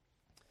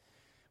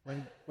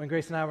 When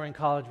Grace and I were in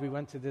college, we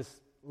went to this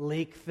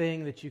lake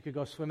thing that you could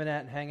go swimming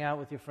at and hang out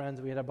with your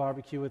friends. We had a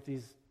barbecue with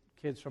these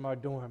kids from our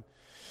dorm.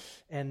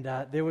 And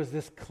there was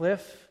this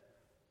cliff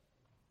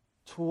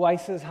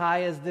twice as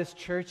high as this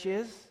church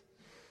is.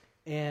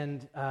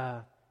 And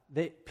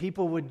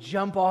people would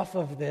jump off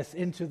of this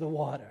into the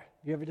water.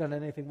 Have you ever done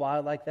anything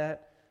wild like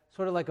that?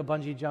 Sort of like a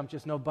bungee jump,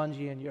 just no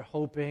bungee, and you're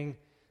hoping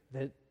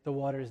that the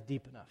water is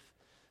deep enough.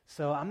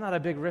 So I'm not a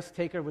big risk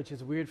taker, which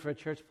is weird for a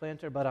church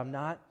planter, but I'm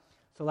not.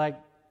 So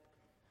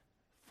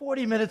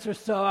 40 minutes or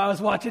so, I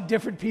was watching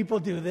different people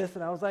do this,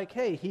 and I was like,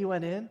 hey, he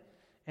went in,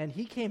 and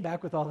he came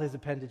back with all his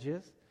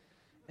appendages.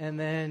 And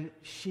then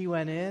she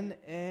went in,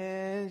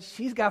 and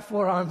she's got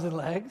 4 arms and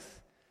legs.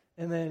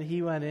 And then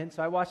he went in.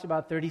 So I watched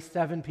about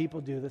 37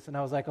 people do this, and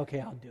I was like, okay,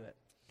 I'll do it.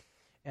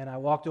 And I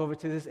walked over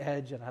to this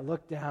edge, and I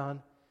looked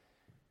down,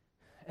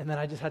 and then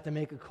I just had to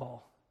make a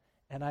call.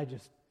 And I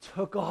just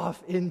took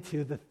off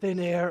into the thin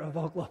air of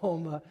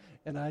Oklahoma,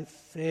 and I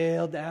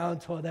sailed down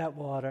toward that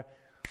water.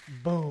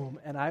 Boom.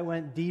 And I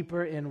went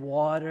deeper in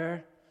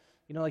water.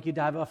 You know, you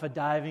dive off a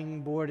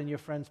diving board in your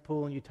friend's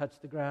pool and you touch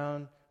the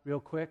ground real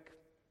quick?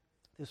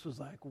 This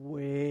was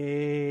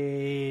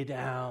way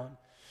down.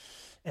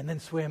 And then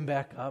swam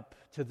back up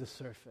to the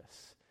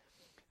surface.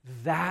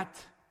 That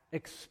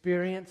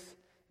experience,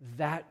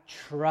 that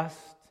trust,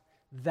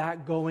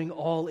 that going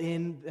all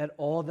in, that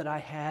all that I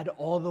had,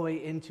 all the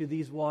way into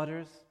these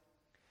waters,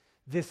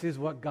 this is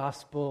what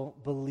gospel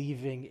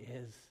believing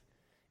is.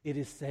 It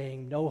is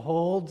saying, no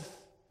holds.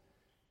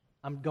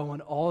 I'm going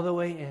all the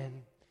way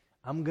in.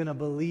 I'm going to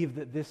believe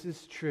that this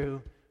is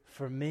true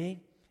for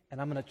me,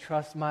 and I'm going to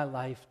trust my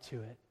life to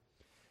it.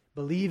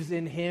 Believes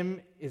in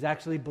him is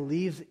actually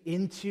believes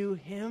into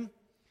him.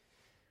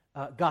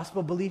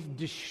 Gospel belief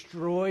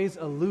destroys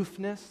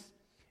aloofness.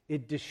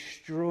 It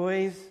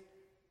destroys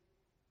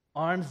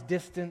arm's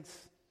distance.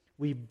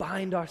 We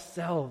bind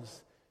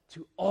ourselves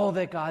to all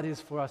that God is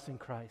for us in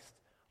Christ,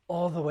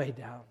 all the way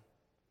down.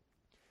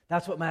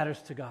 That's what matters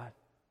to God.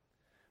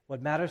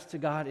 What matters to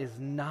God is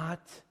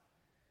not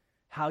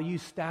how you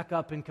stack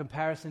up in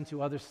comparison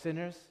to other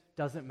sinners.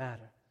 Doesn't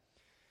matter.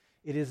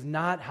 It is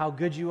not how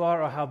good you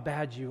are or how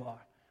bad you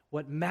are.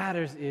 What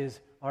matters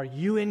is, are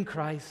you in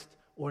Christ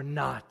or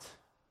not?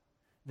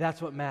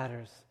 That's what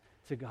matters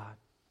to God.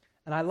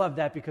 And I love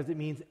that because it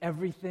means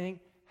everything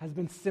has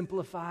been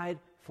simplified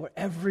for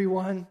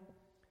everyone.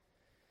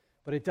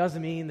 But it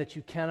doesn't mean that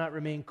you cannot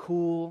remain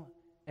cool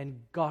and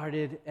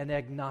guarded and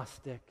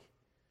agnostic.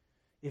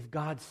 If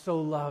God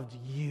so loved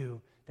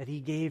you that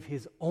he gave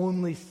his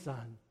only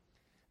son,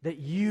 that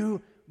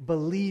you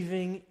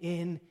believing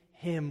in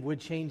him would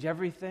change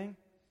everything,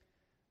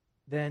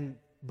 then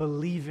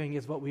believing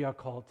is what we are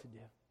called to do.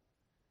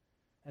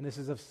 And this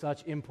is of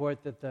such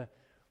import that the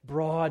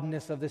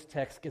broadness of this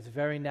text gets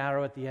very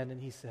narrow at the end,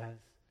 and he says,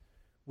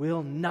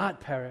 will not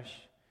perish,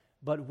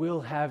 but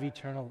will have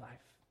eternal life.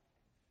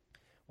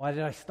 Why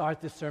did I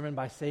start this sermon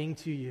by saying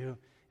to you,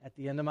 at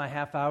the end of my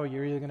half hour,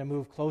 you're either going to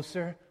move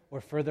closer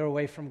or further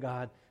away from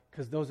God,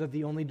 because those are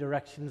the only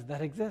directions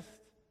that exist,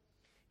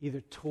 either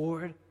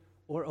toward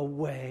or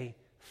away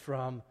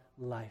from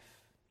life.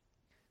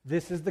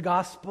 This is the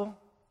gospel.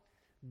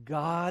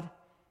 God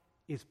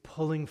is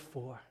pulling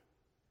for,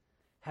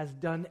 has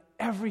done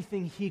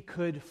everything he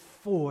could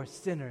for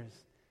sinners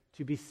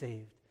to be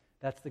saved.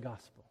 That's the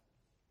gospel.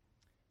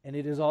 And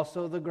it is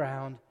also the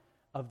ground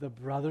of the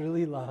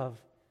brotherly love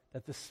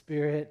that the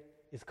Spirit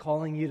is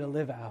calling you to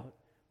live out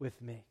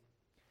with me.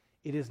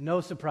 It is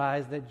no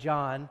surprise that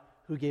John,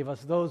 who gave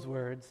us those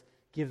words,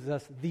 gives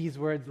us these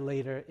words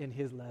later in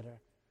his letter.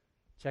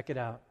 Check it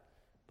out.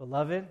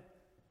 Beloved,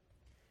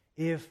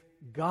 if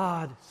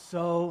God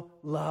so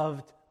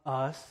loved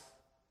us,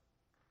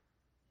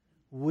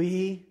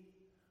 we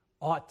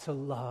ought to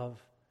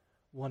love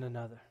one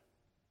another.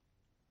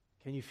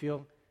 Can you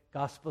feel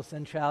gospel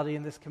centrality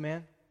in this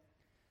command?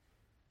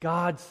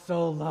 God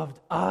so loved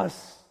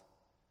us.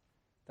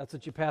 That's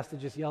what your pastor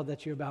just yelled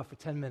at you about for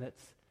 10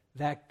 minutes.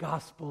 That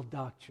gospel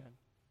doctrine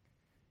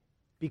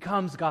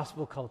becomes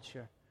gospel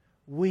culture.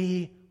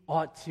 We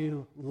ought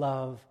to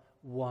love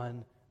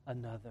one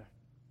another.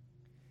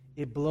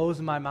 It blows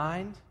my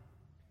mind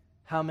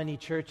how many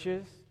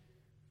churches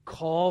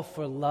call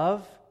for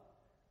love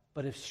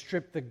but have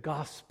stripped the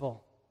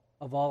gospel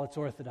of all its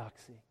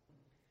orthodoxy.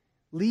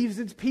 Leaves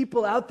its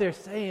people out there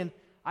saying,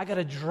 I got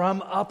to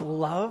drum up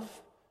love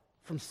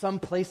from some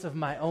place of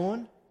my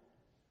own.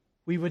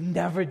 We would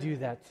never do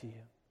that to you.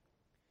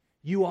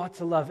 You ought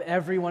to love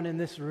everyone in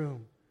this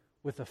room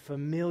with a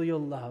familial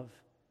love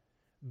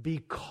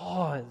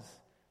because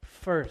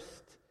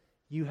first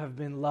you have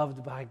been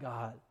loved by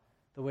God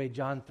the way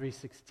John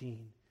 3:16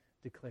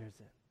 declares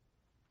it.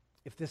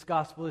 If this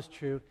gospel is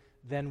true,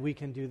 then we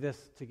can do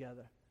this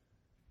together.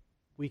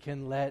 We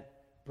can let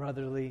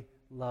brotherly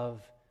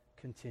love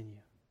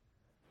continue.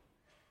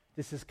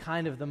 This is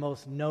kind of the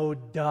most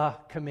no-duh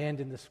command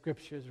in the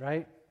scriptures,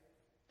 right?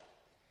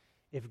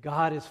 If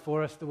God is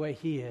for us the way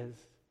He is,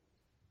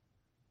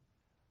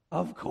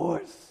 of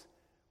course,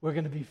 we're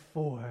going to be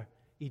for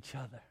each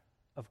other,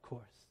 of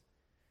course.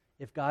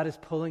 If God is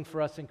pulling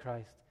for us in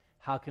Christ,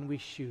 how can we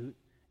shoot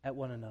at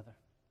one another?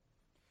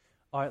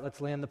 All right,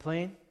 let's land the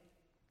plane.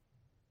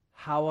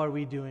 How are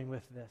we doing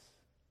with this?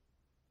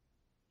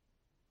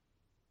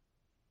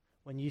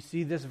 When you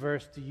see this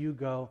verse, do you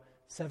go,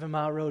 7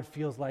 Mile Road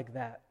feels like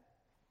that?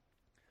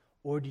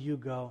 Or do you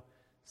go,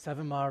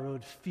 7 Mile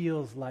Road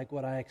feels like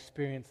what I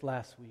experienced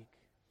last week?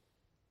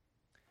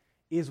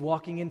 Is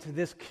walking into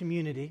this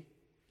community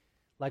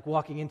like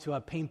walking into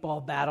a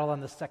paintball battle on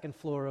the second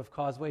floor of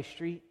Causeway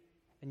Street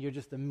and you're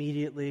just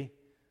immediately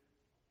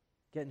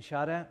getting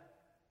shot at?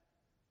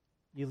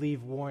 You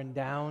leave worn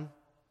down.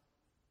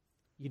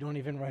 You don't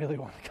even really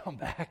want to come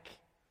back.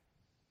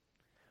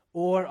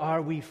 Or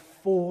are we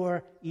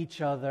for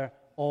each other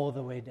all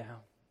the way down?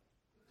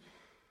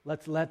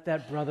 Let's let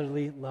that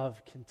brotherly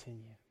love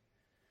continue.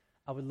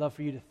 I would love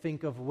for you to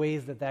think of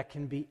ways that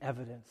can be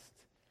evidenced.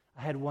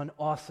 I had one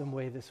awesome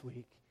way this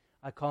week.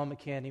 I called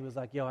McCann. He was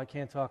like, yo, I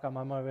can't talk. I'm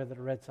on my way to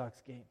the Red Sox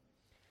game.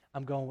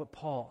 I'm going with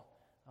Paul.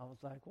 I was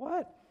like,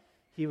 what?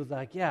 He was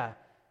like, yeah.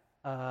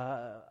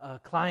 A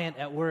client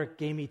at work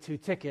gave me 2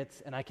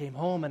 tickets, and I came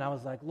home, and I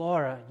was like,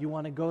 Laura, you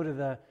want to go to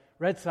the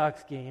Red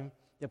Sox game?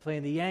 They're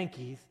playing the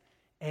Yankees.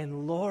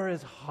 And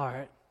Laura's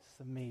heart, it's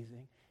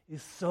amazing,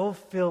 is so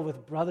filled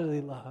with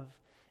brotherly love,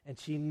 and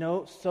she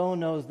so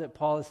knows that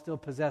Paul is still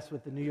possessed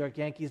with the New York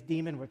Yankees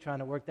demon. We're trying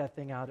to work that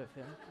thing out of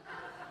him.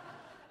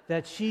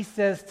 That she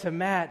says to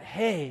Matt,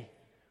 hey,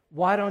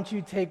 why don't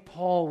you take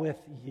Paul with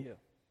you?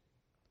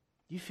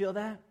 You feel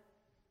that?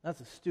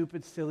 That's a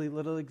stupid, silly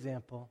little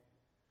example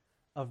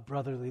of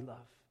brotherly love.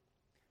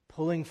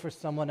 Pulling for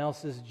someone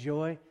else's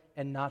joy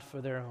and not for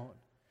their own.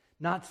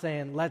 Not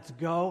saying, let's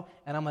go,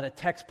 and I'm going to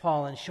text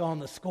Paul and show him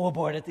the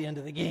scoreboard at the end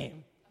of the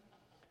game.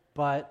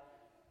 But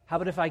how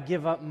about if I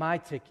give up my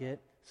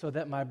ticket so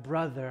that my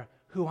brother,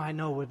 who I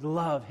know would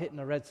love hitting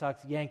a Red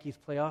Sox-Yankees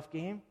playoff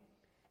game,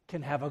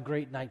 can have a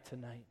great night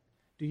tonight?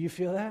 Do you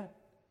feel that?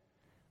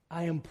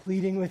 I am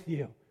pleading with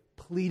you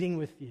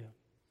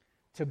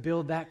to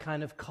build that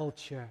kind of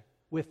culture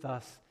with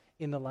us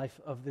in the life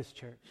of this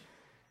church.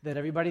 That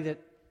everybody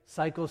that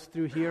cycles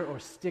through here or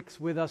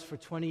sticks with us for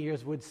 20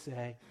 years would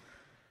say,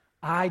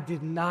 I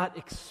did not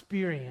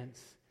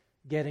experience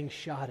getting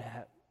shot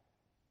at.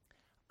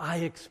 I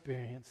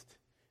experienced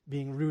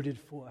being rooted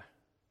for,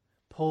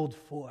 pulled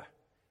for,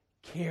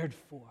 cared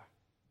for,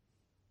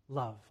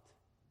 loved.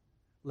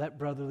 Let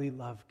brotherly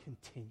love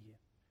continue.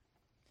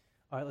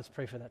 All right, let's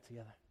pray for that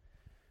together.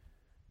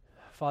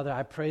 Father,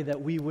 I pray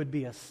that we would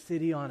be a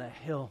city on a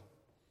hill,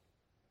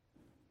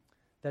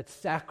 that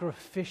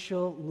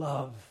sacrificial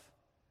love,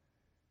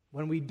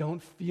 when we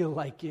don't feel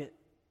like it,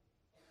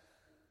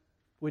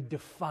 would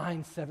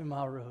define 7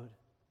 Mile Road.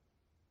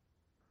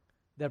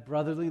 That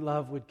brotherly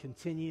love would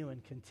continue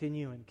and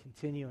continue and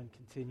continue and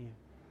continue.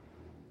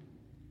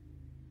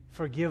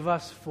 Forgive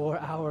us for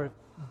our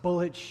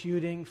bullet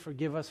shooting.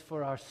 Forgive us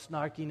for our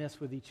snarkiness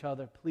with each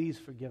other. Please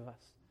forgive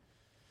us.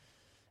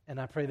 And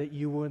I pray that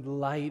you would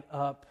light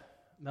up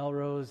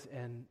Melrose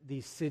and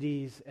these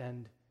cities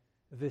and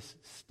this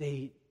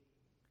state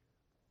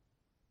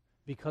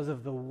because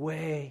of the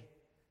way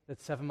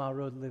that 7 Mile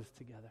Road lives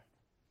together.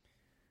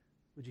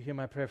 Would you hear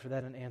my prayer for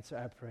that and answer?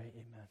 I pray,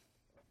 amen.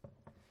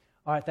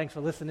 All right, thanks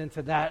for listening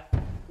to that.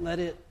 Let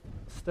it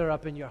stir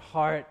up in your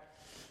heart.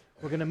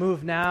 We're going to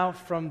move now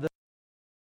from the